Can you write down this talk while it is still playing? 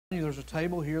there's a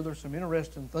table here. There's some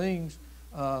interesting things,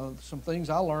 some things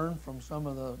I learned from some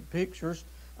of the pictures,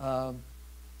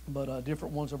 but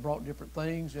different ones have brought different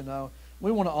things. And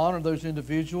we want to honor those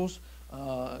individuals.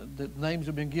 The names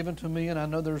have been given to me, and I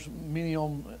know there's many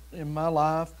in my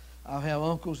life. I have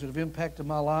uncles that have impacted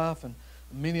my life, and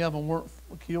many of them weren't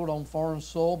killed on foreign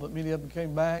soil, but many of them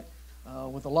came back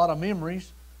with a lot of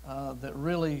memories that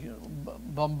really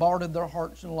bombarded their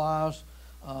hearts and lives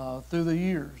through the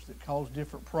years, that caused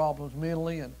different problems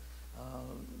mentally and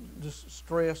just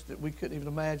stress that we couldn't even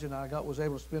imagine. I was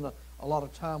able to spend a lot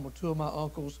of time with two of my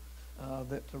uncles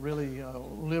that really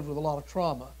lived with a lot of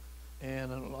trauma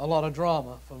and a lot of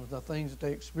drama from the things that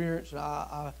they experienced.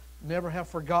 I never have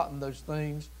forgotten those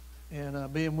things,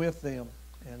 and being with them.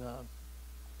 And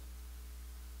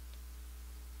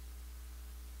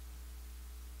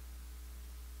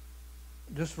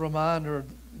just a reminder,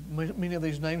 many of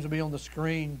these names will be on the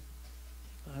screen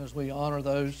as we honor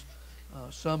those.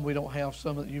 Some we don't have,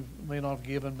 some that you may not have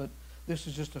given, but this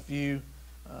is just a few.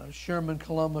 Sherman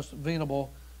Columbus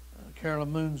Venable,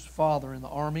 Carolyn Moon's father in the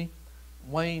Army.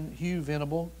 Wayne Hugh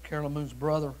Venable, Carolyn Moon's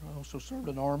brother, also served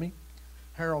in the Army.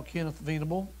 Harold Kenneth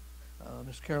Venable,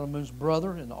 Miss Carolyn Moon's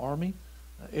brother in the Army.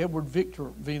 Edward Victor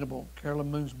Venable, Carolyn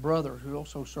Moon's brother, who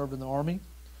also served in the Army.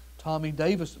 Tommy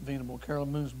Davis Venable,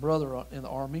 Carolyn Moon's brother in the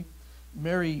Army.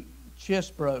 Mary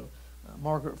Chesbro,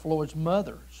 Margaret Floyd's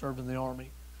mother, served in the Army.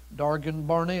 Dargan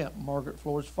Barnett, Margaret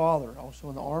Floyd's father, also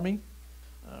in the Army.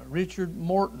 Richard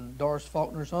Morton, Doris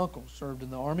Faulkner's uncle, served in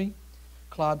the Army.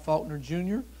 Clyde Faulkner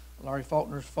Jr., Larry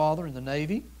Faulkner's father in the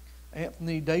Navy.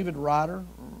 Anthony David Ryder,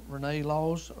 Renee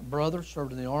Law's brother,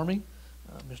 served in the Army.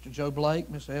 Mr. Joe Blake,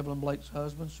 Miss Evelyn Blake's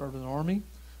husband, served in the Army.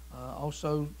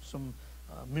 Also some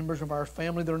members of our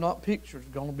family that are not pictured,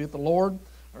 going to be with the Lord.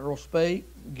 Earl Spate,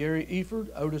 Gary Eford,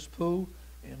 Otis Poole,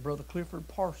 and Brother Clifford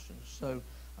Parsons. So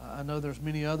I know there's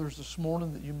many others this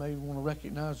morning that you may want to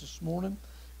recognize this morning.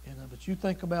 But you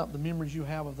think about the memories you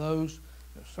have of those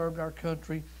that served our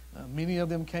country. Many of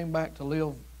them came back to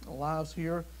live lives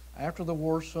here after the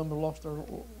war. Some have lost their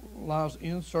lives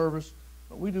in service.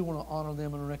 But we do want to honor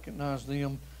them and recognize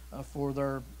them for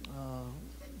their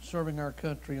serving our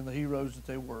country and the heroes that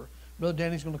they were. Brother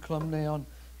Danny's going to come down.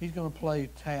 He's going to play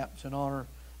taps in honor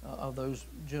of those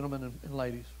gentlemen and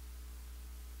ladies.